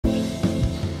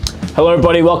Hello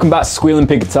everybody, welcome back to Squealing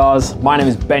Pig Guitars. My name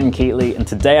is Ben Keatley and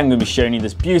today I'm going to be showing you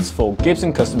this beautiful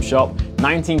Gibson Custom Shop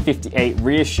 1958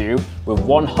 reissue with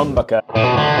one humbucker.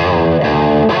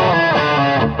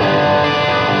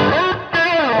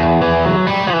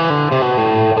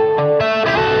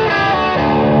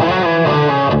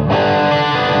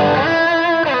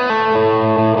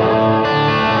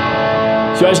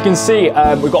 So as you can see,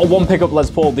 we've got a one pickup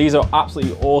Les Paul. These are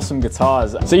absolutely awesome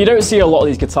guitars. So you don't see a lot of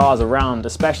these guitars around,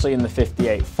 especially in the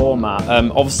 58 format.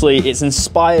 Obviously it's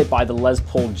inspired by the Les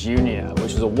Paul Jr.,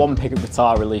 which was a one pickup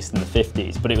guitar released in the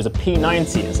 50s, but it was a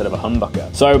P90 instead of a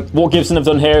humbucker. So what Gibson have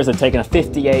done here is they've taken a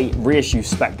 58 reissue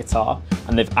spec guitar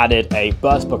and they've added a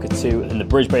burst bucker 2 and the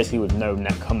bridge basically with no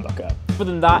neck humbucker. Other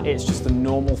than that, it's just a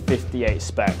normal 58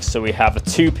 spec. So we have a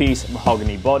two-piece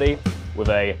mahogany body with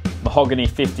a mahogany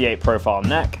 58 profile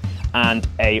neck and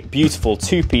a beautiful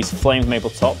two-piece flamed maple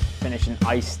top finished in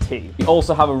iced tea. We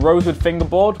also have a rosewood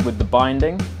fingerboard with the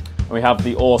binding, and we have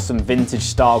the awesome vintage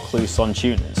style Clouson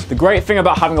tuners. The great thing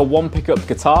about having a one pickup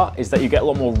guitar is that you get a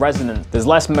lot more resonance. There's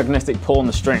less magnetic pull on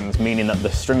the strings, meaning that the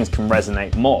strings can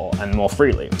resonate more and more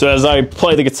freely. So as I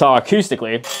play the guitar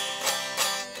acoustically,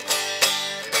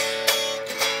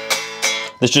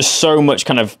 there's just so much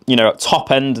kind of,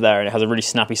 top end there, and it has a really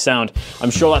snappy sound.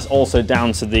 I'm sure that's also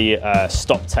down to the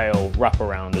stop tail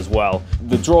wraparound as well.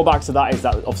 The drawback to that is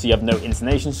that obviously you have no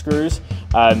intonation screws,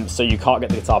 so you can't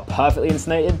get the guitar perfectly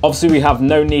intonated. Obviously we have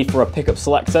no need for a pickup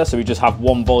selector, so we just have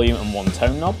one volume and one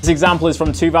tone knob. This example is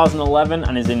from 2011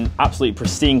 and is in absolutely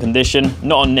pristine condition,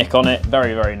 not a nick on it,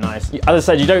 very, very nice. As I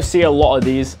said, you don't see a lot of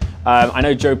these. I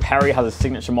know Joe Perry has a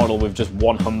signature model with just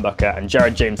one humbucker, and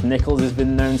Jared James Nichols has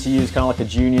been known to use kind of like a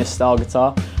junior style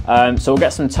guitar. So we'll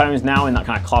get some tones now in that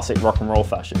kind of classic rock and roll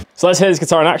fashion. So let's hear this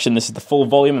guitar in action. This is the full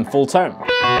volume and full tone.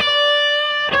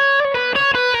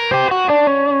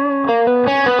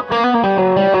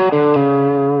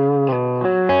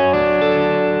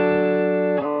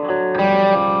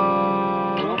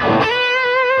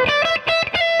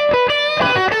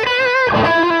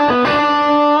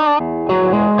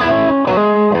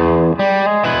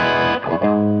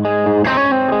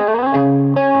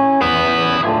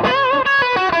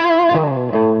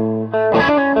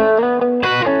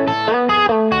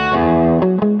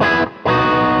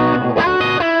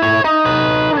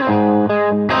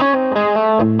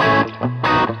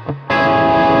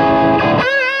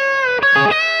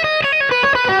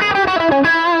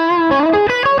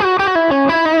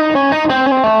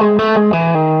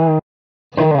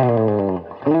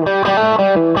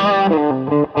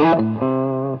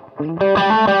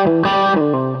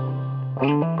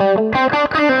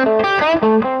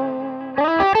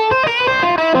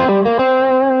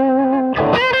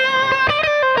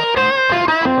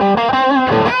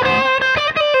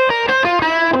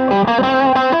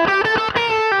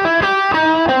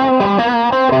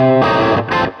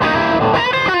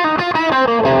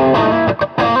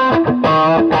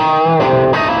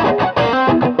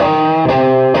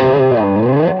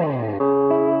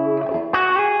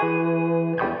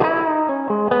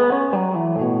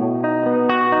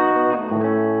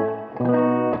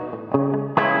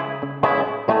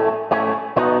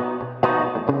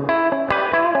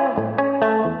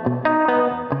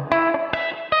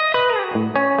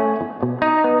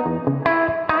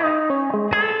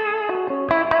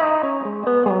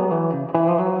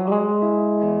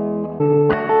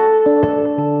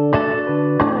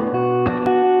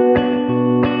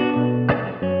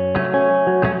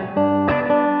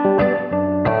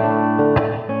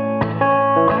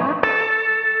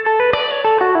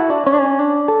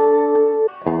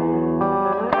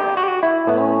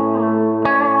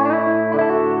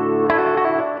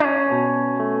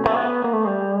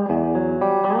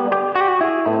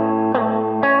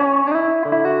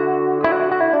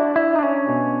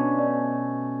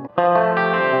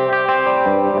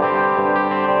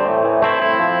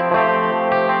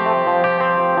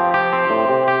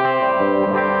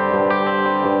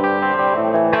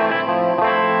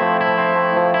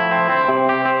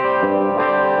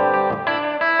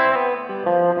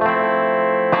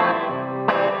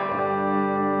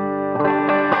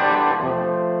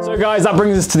 So guys, that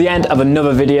brings us to the end of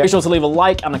another video. Make sure to leave a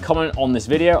like and a comment on this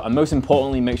video, and most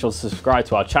importantly, make sure to subscribe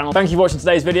to our channel. Thank you for watching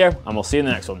today's video, and we'll see you in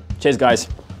the next one. Cheers guys.